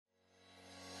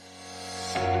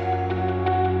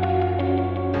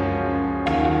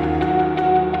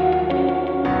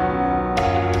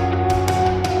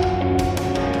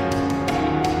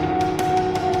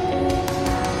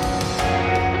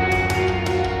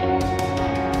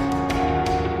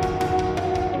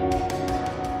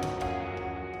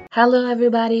Hello,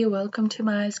 everybody. Welcome to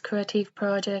my creative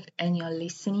project, and you're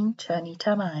listening to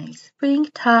Anita Mais.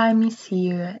 Springtime is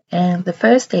here, and the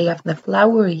first day of the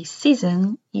flowery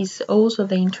season is also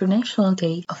the International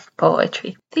Day of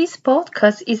Poetry. This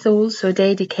podcast is also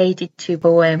dedicated to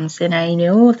poems, and I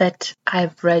know that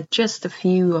I've read just a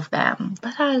few of them,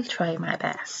 but I'll try my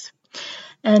best.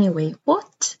 Anyway,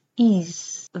 what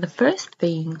is the first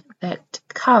thing that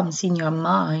comes in your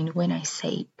mind when I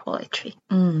say poetry?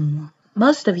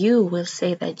 Most of you will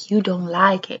say that you don't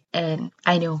like it, and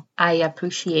I know, I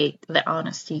appreciate the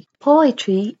honesty.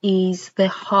 Poetry is the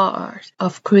heart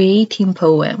of creating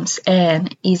poems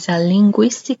and is a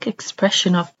linguistic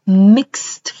expression of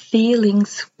mixed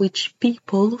feelings which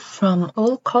people from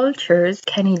all cultures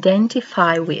can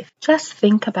identify with. Just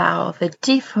think about the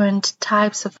different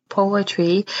types of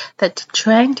poetry that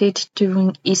trended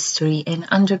during history and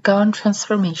undergone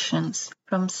transformations,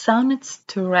 from sonnets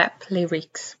to rap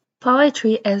lyrics.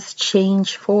 Poetry has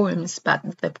changed forms, but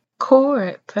the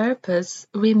core purpose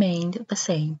remained the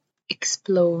same: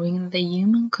 exploring the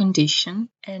human condition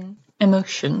and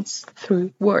emotions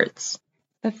through words.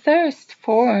 The first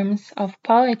forms of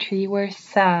poetry were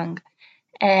sung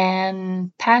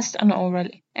and passed on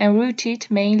orally, and rooted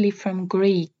mainly from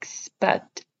Greeks, but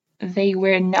they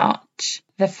were not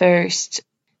the first.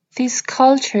 This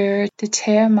culture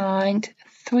determined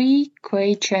three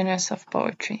great genres of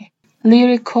poetry: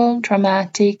 lyrical,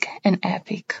 dramatic, and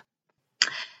epic.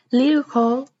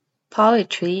 Lyrical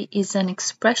poetry is an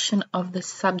expression of the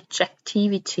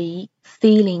subjectivity,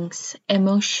 feelings,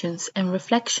 emotions, and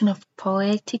reflection of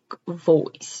poetic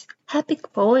voice.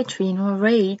 Epic poetry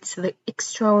narrates the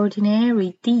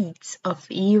extraordinary deeds of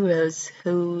heroes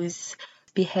whose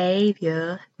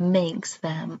behavior makes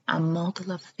them a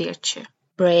model of virtue: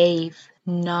 brave,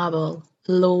 noble,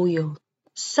 loyal.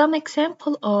 Some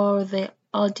examples are the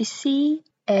Odyssey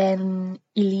and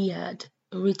Iliad,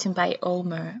 written by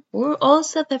Homer, or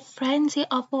also the Frenzy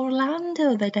of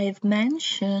Orlando that I've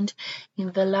mentioned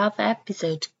in the love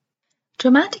episode.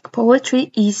 Dramatic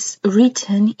poetry is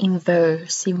written in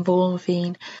verse,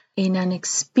 involving in an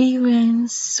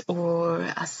experience or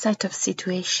a set of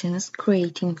situations,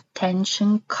 creating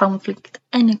tension, conflict,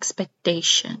 and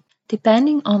expectation.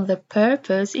 Depending on the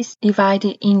purpose, is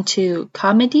divided into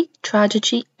comedy,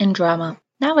 tragedy, and drama.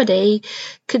 Nowadays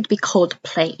could be called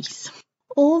plays.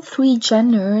 All three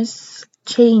genres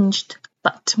changed,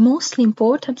 but most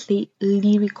importantly,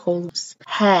 lyrical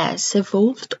has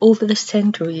evolved over the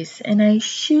centuries, and I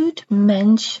should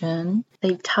mention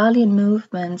the Italian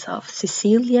movements of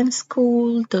Sicilian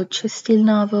school, Dolce Stil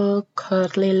novel,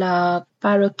 curly love,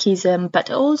 Baroquism, but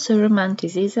also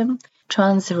Romanticism,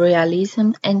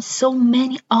 Transrealism, and so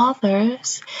many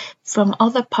others from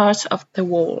other parts of the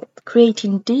world,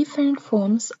 creating different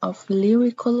forms of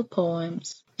lyrical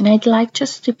poems. And I'd like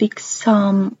just to pick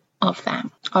some of them.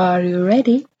 Are you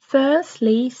ready?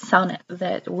 Firstly, sonnets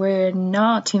that were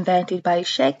not invented by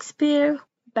Shakespeare,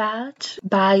 but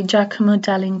by Giacomo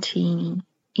da Lentini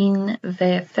in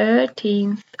the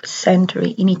 13th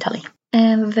century in Italy.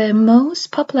 And the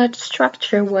most popular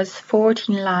structure was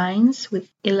 14 lines with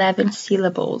 11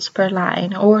 syllables per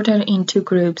line, ordered into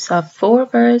groups of 4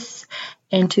 verse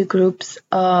and 2 groups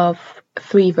of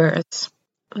 3 verse.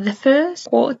 The first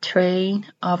quatrain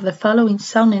of the following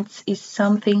sonnets is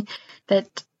something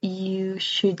that you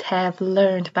should have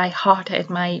learned by heart at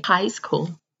my high school.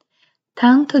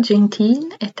 Tanto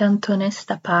gentil e tanto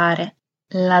onesta pare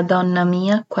la donna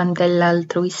mia quand'ella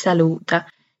altrui saluta,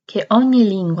 che ogni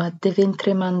lingua dev'en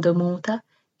tremando muta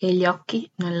e gli occhi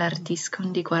non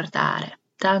l'ardiscon di guardare.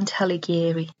 Dante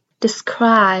Alighieri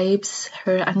describes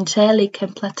her angelic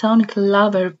and platonic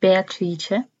lover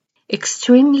Beatrice.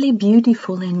 Extremely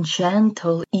beautiful and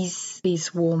gentle is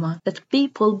this woman that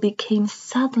people became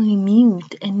suddenly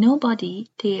mute and nobody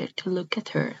dared to look at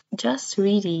her. Just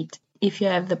read it if you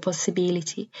have the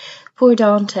possibility. For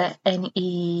Dante and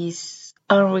his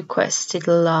unrequested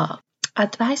love.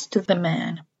 Advice to the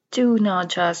man: do not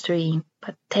just dream,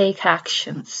 but take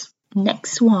actions.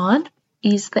 Next one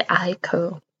is the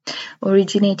haiku,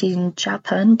 originated in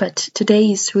Japan, but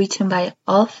today is written by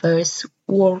authors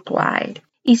worldwide.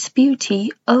 Its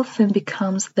beauty often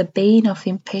becomes the bane of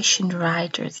impatient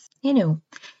writers.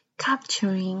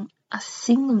 Capturing a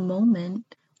single moment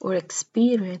or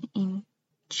experience in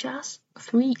just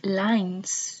 3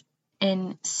 lines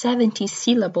and 70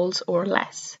 syllables or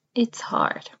less. It's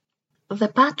hard. The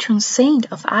patron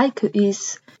saint of haiku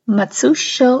is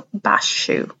Matsushio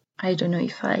Basho. I don't know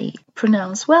if I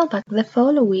pronounce well, but the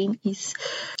following is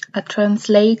a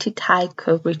translated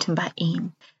haiku written by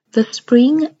him. The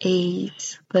spring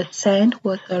is, the sand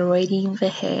was already in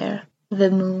the air, the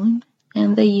moon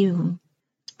and the Yule.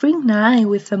 spring night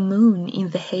with the moon in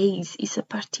the haze is a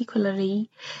particularly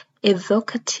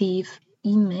evocative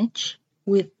image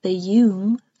with the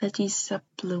yew that is a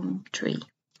bloom tree.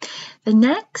 The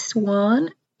next one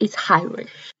is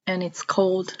Irish and it's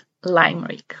called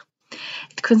Limerick.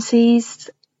 It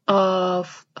consists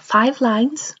of 5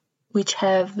 lines which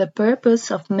have the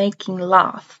purpose of making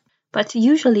laugh, but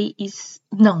usually is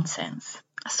nonsense.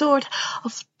 A sort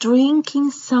of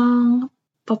drinking song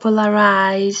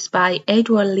popularized by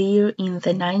Edward Lear in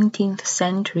the 19th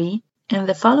century, and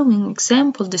the following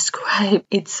example describe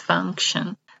its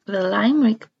function. The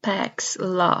limerick packs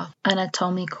love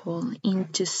anatomical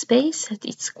into space and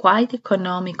it's quite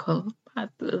economical, but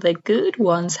the good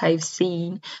ones I've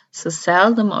seen so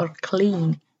seldom are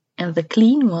clean, and the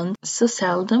clean ones so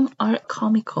seldom are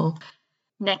comical.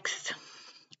 Next,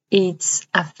 it's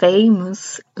a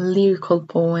famous lyrical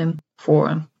poem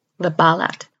form, the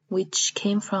ballad, which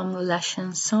came from La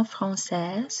chanson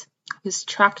française, whose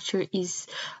structure is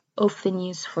often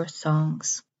used for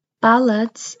songs.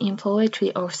 Ballads in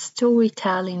poetry are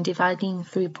storytelling divided in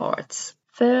 3 parts.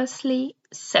 Firstly,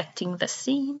 setting the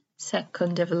scene.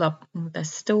 Second, developing the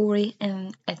story.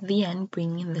 And at the end,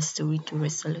 bringing the story to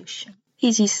resolution.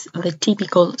 This is the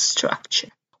typical structure.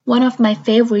 One of my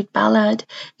favorite ballads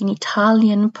in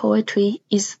Italian poetry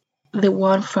is the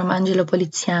one from Angelo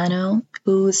Poliziano,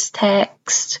 whose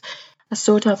text, a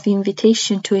sort of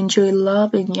invitation to enjoy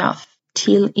love and youth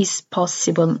till is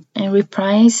possible, and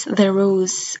reprise the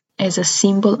rose as a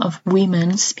symbol of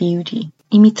women's beauty.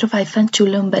 I mi trovai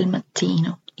fanciulla un bel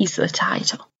mattino is the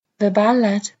title. The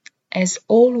ballad has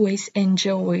always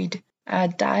enjoyed a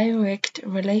direct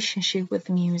relationship with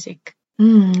music.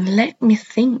 Let me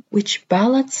think which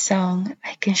ballad song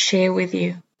I can share with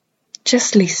you.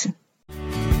 Just listen.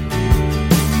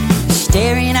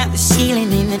 Staring at the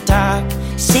ceiling in the dark,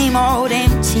 same old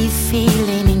empty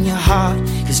feeling in your heart.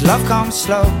 'Cause love comes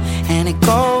slow and it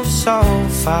goes so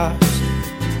fast.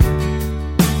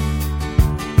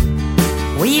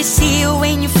 Will you see her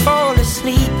when you fall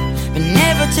asleep, but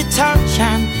never to touch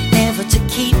and never to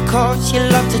keep, 'cause you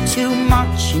loved her too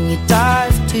much and you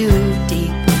dive too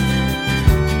deep.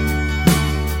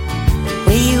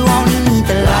 Will you only need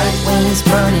the light when it's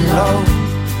burning low,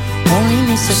 only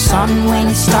miss the sun when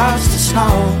it starts to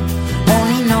snow,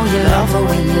 only know you love her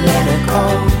when you let her go,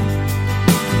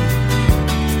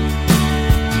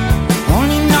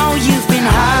 only know you've been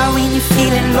high when you're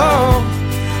feeling low,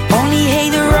 only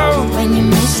hate the road when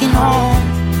you're missing home,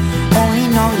 only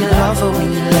know you love her when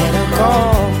you let her go.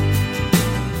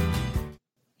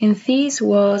 And this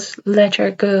was Let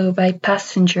Her Go by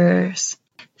Passengers.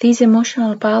 This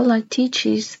emotional ballad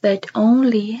teaches that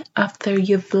only after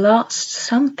you've lost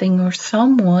something or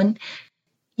someone,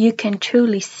 you can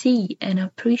truly see and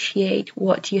appreciate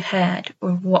what you had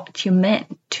or what you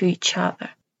meant to each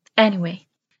other. Anyway,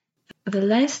 the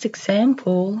last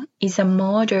example is a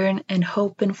modern and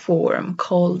open form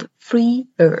called free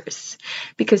verse,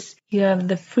 because you have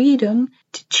the freedom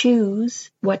to choose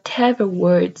whatever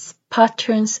words,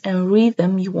 patterns, and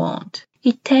rhythm you want.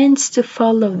 It tends to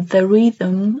follow the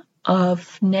rhythm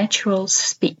of natural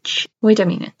speech. Wait a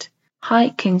minute. I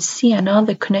can see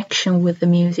another connection with the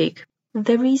music.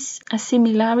 There is a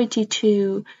similarity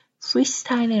to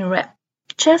freestyle and rap.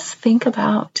 Just think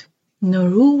about no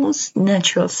rules,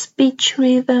 natural speech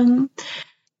rhythm.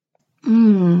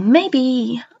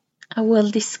 Maybe I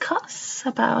will discuss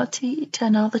about it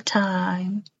another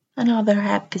time, another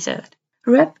episode.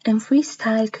 Rap and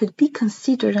freestyle could be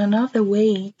considered another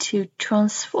way to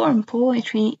transform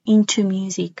poetry into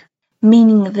music,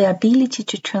 meaning the ability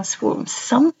to transform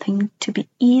something to be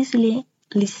easily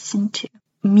listened to.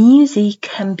 Music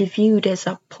can be viewed as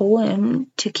a poem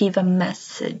to give a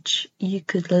message you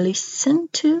could listen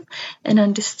to and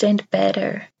understand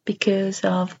better because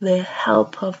of the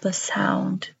help of the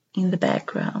sound in the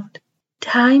background.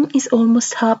 Time is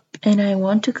almost up, and I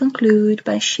want to conclude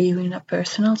by sharing a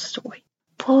personal story.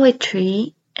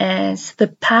 Poetry has the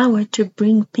power to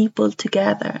bring people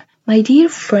together. My dear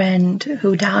friend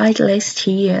who died last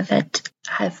year that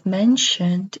I've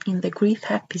mentioned in the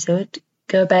grief episode,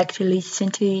 go back to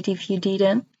listen to it if you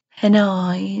didn't, and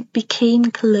I became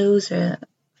closer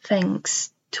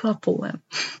thanks to a poem.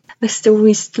 The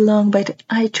story is long, but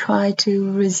I try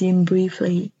to resume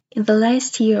briefly. In the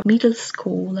last year of middle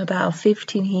school, about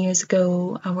 15 years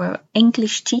ago, our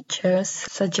English teachers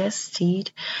suggested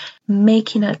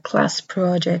making a class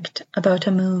project about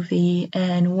a movie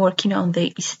and working on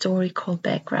the historical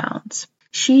backgrounds.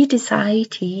 She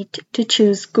decided to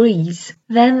choose Greece.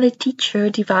 Then the teacher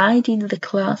divided the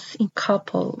class in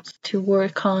couples to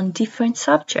work on different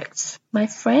subjects. My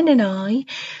friend and I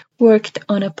worked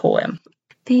on a poem.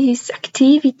 This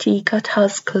activity got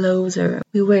us closer.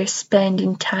 We were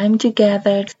spending time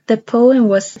together. The poem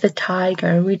was The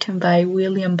Tiger, written by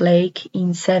William Blake in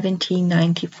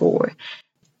 1794,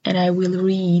 and I will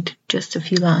read just a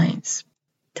few lines.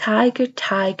 Tiger,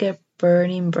 tiger,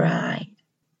 burning bright,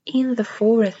 in the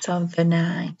forest of the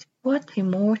night, what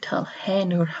immortal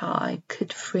hand or eye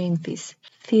could frame this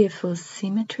fearful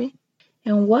symmetry?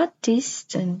 And what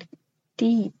distant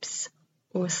deeps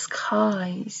or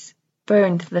skies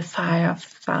burned the fire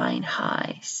of thine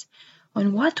eyes?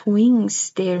 On what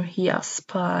wings dare he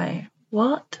aspire?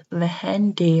 What the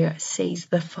hand dare, says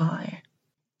the fire?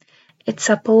 It's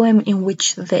a poem in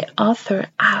which the author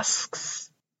asks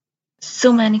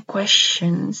so many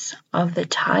questions of the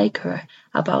tiger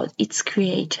about its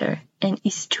creator and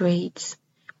its traits.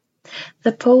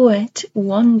 The poet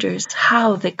wonders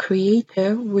how the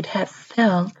creator would have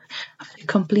felt after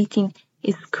completing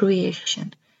his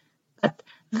creation. But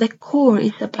the core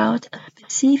is about a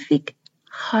specific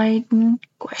hidden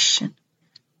question.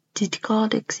 Did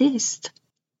God exist?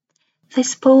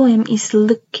 This poem is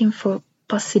looking for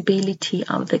possibility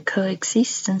of the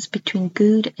coexistence between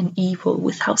good and evil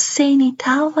without saying it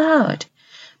out loud,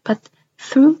 but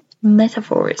through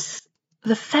metaphors.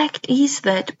 The fact is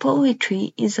that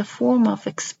poetry is a form of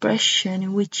expression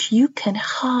in which you can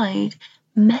hide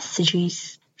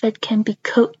messages that can be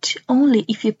caught only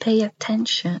if you pay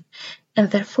attention, and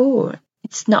therefore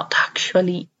it's not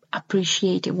actually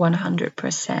appreciated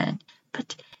 100%.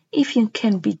 But if it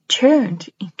can be turned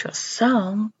into a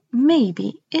song,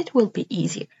 maybe it will be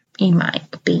easier, in my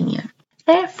opinion.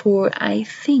 Therefore, I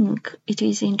think it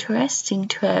is interesting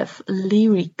to have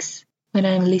lyrics when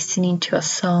I'm listening to a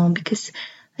song because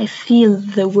I feel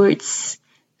the words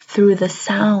through the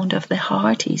sound of the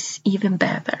heart is even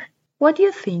better. What do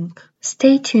you think?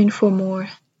 Stay tuned for more.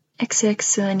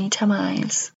 XOXO Anita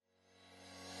Miles.